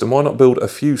satellite system. Why not build a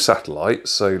few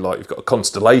satellites? So like you've got a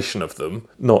constellation of them,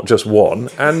 not just one.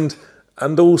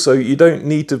 And also, you don't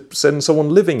need to send someone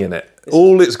living in it.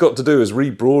 All it's got to do is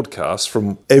rebroadcast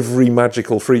from every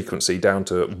magical frequency down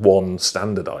to one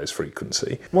standardised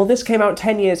frequency. Well, this came out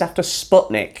 10 years after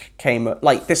Sputnik came...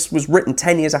 Like, this was written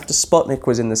 10 years after Sputnik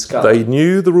was in the sky. They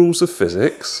knew the rules of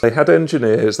physics. They had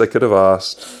engineers. They could have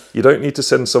asked, you don't need to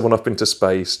send someone up into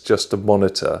space just to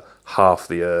monitor half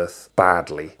the Earth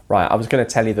badly. Right, I was going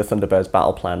to tell you the Thunderbird's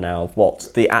battle plan now, of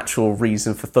what the actual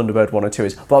reason for Thunderbird 1 or 2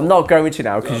 is, but I'm not going to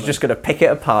now because you're just going to pick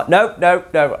it apart. No,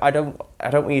 I don't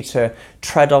want you to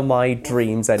tread on my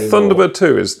dreams anymore. Thunderbird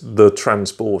 2 is the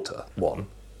transporter one.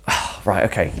 Right,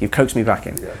 okay, you've coaxed me back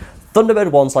in. Yeah.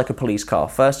 Thunderbird 1's like a police car.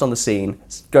 First on the scene,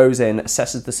 goes in,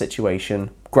 assesses the situation,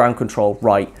 ground control,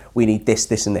 right, we need this,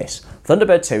 this and this.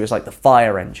 Thunderbird 2 is like the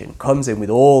fire engine, comes in with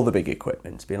all the big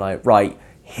equipment, being like, right,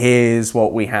 here's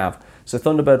what we have. So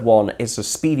Thunderbird 1 is a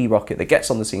speedy rocket that gets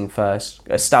on the scene first,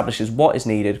 establishes what is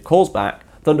needed, calls back.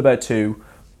 Thunderbird 2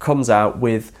 comes out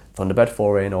with Thunderbird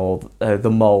 4 in, or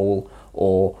the Mole,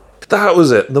 or... That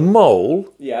was it, the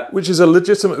Mole, Yeah. which is a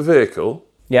legitimate vehicle.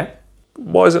 Yeah?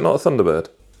 Why is it not a Thunderbird?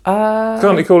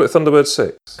 Can't you call it Thunderbird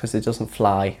 6? Because it doesn't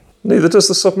fly. Neither does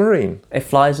the submarine. It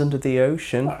flies under the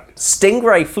ocean.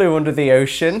 Stingray flew under the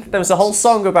ocean. There was a whole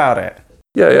song about it.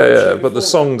 Yeah, but the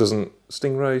song doesn't...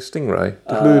 Stingray.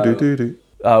 Do-do-do-do-do.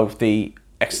 Oh, the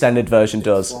extended version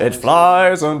does. It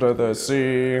flies under the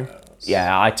sea.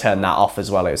 Yeah, I turned that off as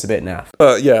well. It was a bit naff.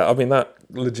 Yeah, I mean, that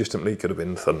legitimately could have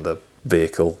been Thunder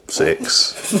Vehicle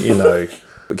 6, you know.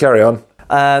 But carry on.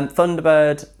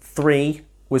 Thunderbird 3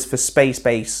 was for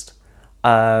space-based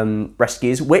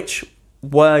rescues, which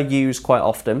were used quite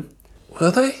often.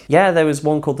 Were they? Yeah, there was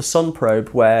one called the Sun Probe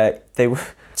where they were...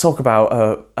 Talk about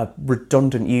a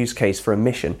redundant use case for a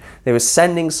mission. They were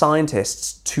sending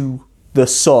scientists to the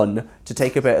sun to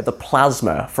take a bit of the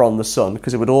plasma from the sun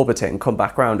because it would orbit it and come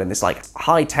back around in this like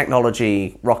high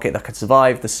technology rocket that could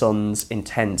survive the sun's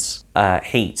intense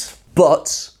heat.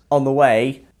 But on the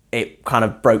way, it kind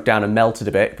of broke down and melted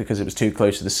a bit because it was too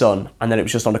close to the sun, and then it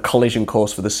was just on a collision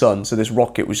course for the sun, so this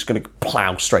rocket was just going to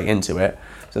plow straight into it.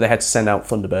 So they had to send out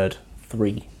Thunderbird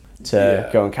 3 to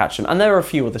go and catch them. And there are a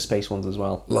few other space ones as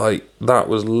well. Like, that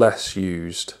was less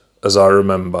used, as I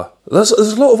remember. There's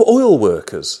a lot of oil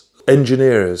workers,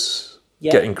 engineers,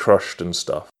 getting crushed and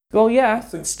stuff. Well, yeah,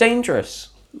 it's dangerous.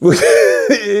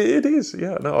 It is,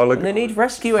 yeah. No, I'll agree. And they need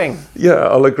rescuing. Yeah,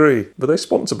 I'll agree. But they're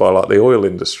sponsored by, like, the oil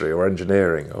industry or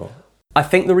engineering or... I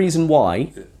think the reason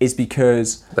why is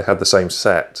because, They had the same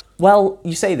set. well,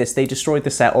 you say this, they destroyed the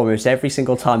set almost every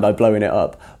single time by blowing it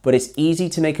up, but it's easy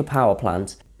to make a power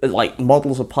plant. Like,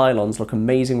 models of pylons look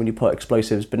amazing when you put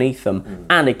explosives beneath them,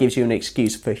 and it gives you an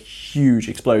excuse for huge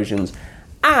explosions.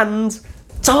 And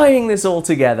tying this all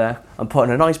together and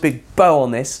putting a nice big bow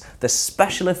on this, the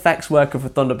special effects worker for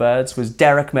Thunderbirds was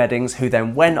Derek Meddings, who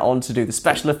then went on to do the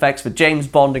special effects for James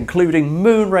Bond, including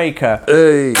Moonraker.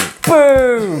 Hey!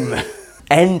 Boom!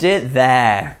 End it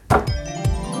there.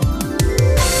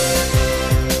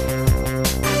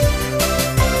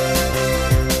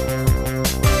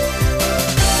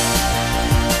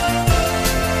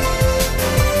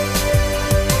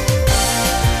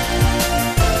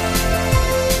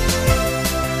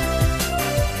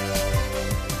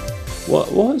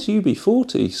 Why is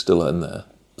UB40 still in there?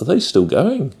 Are they still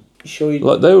going? Sure you...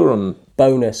 Like, they were on...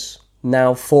 Bonus.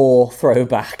 Now 4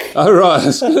 throwback. Oh, right, I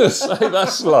was going to say,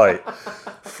 that's like...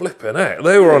 Flipping heck.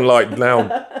 They were on, like, now...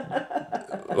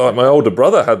 Like, my older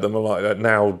brother had them, like,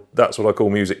 now that's what I call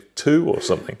Music 2 or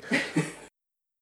something.